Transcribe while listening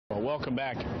Well, welcome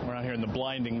back. We're out here in the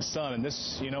blinding sun, and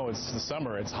this, you know, it's the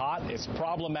summer. It's hot. It's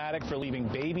problematic for leaving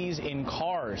babies in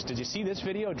cars. Did you see this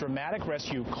video? A dramatic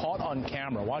rescue caught on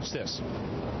camera. Watch this.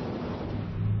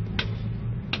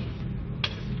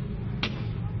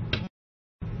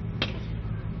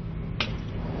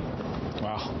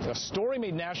 Wow. A story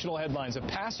made national headlines. A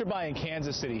passerby in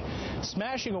Kansas City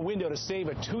smashing a window to save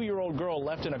a 2-year-old girl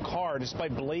left in a car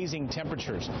despite blazing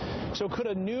temperatures. So could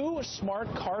a new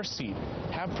smart car seat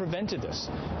have prevented this?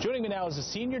 Joining me now is the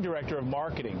Senior Director of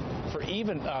Marketing for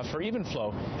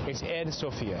Evenflo. It's Ed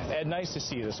Sophia. Ed, nice to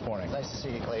see you this morning. Nice to see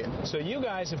you, Clayton. So you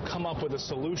guys have come up with a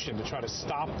solution to try to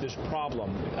stop this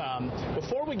problem.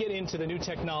 Before we get into the new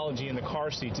technology in the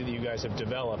car seats that you guys have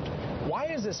developed, why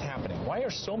is this happening? Why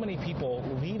are so many people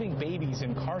leaving babies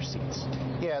in car seats?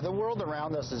 Yeah, the world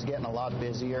around us is getting a lot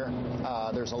busier.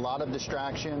 There's a lot of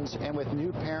distractions, and with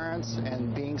new parents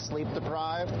and being sleep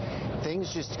deprived,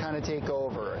 things just kind of take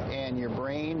over, and your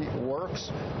brain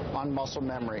works on muscle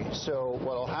memory. So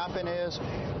what will happen is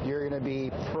you're going to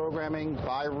be programming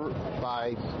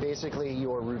by basically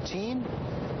your routine.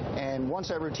 And once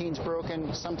that routine's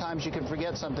broken, sometimes you can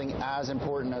forget something as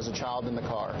important as a child in the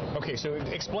car. Okay, so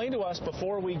explain to us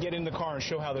before we get in the car and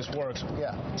show how this works.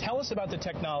 Yeah. Tell us about the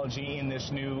technology in this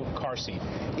new car seat.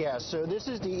 Yeah, so this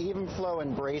is the Evenflo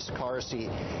Embrace car seat.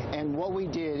 And what we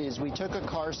did is we took a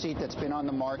car seat that's been on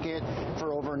the market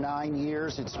for over 9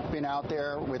 years. It's been out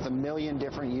there with 1 million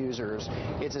different users.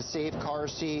 It's a safe car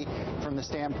seat from the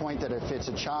standpoint that it fits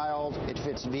a child, it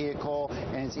fits vehicle,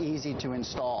 and it's easy to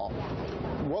install.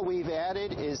 What we've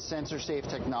added is sensor-safe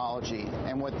technology,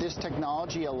 and what this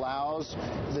technology allows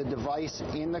the device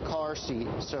in the car seat,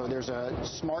 so there's a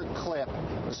smart clip,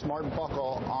 a smart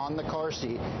buckle on the car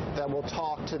seat that will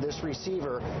talk to this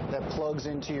receiver that plugs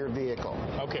into your vehicle.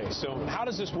 Okay, so how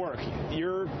does this work?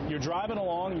 You're driving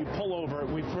along, you pull over,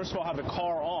 we first of all have the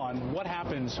car on. What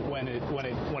happens when it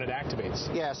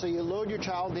activates? Yeah, so you load your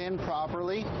child in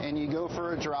properly and you go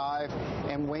for a drive,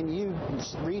 and when you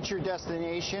reach your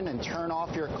destination and turn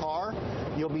off your car,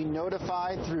 you'll be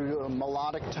notified through a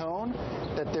melodic tone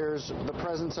that there's the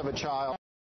presence of a child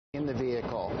in the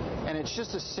vehicle. And it's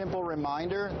just a simple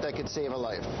reminder that could save a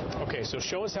life. Okay, so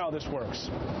show us how this works.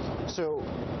 So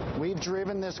we've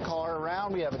driven this car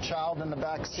around. We have a child in the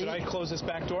back seat. Should I close this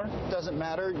back door? Doesn't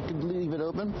matter. You can leave it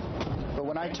open. But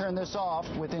when I turn this off,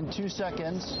 within 2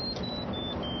 seconds,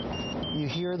 you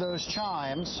hear those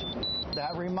chimes.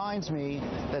 That reminds me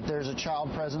that there's a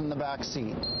child present in the back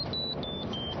seat.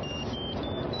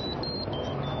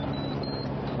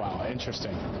 Wow,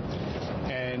 interesting.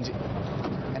 And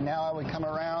now I would come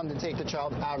around and take the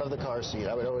child out of the car seat.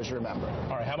 I would always remember.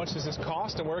 All right, how much does this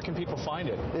cost, and where can people find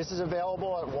it? This is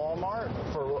available at Walmart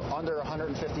for under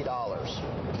 $150.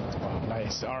 Wow,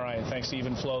 nice. All right, thanks to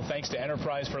Evenflo. Thanks to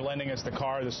Enterprise for lending us the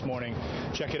car this morning.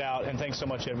 Check it out, and thanks so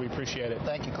much, Ed. We appreciate it.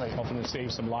 Thank you, Clayton. Hoping to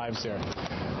save some lives there.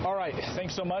 All right,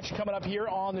 thanks so much. Coming up here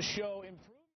on the show.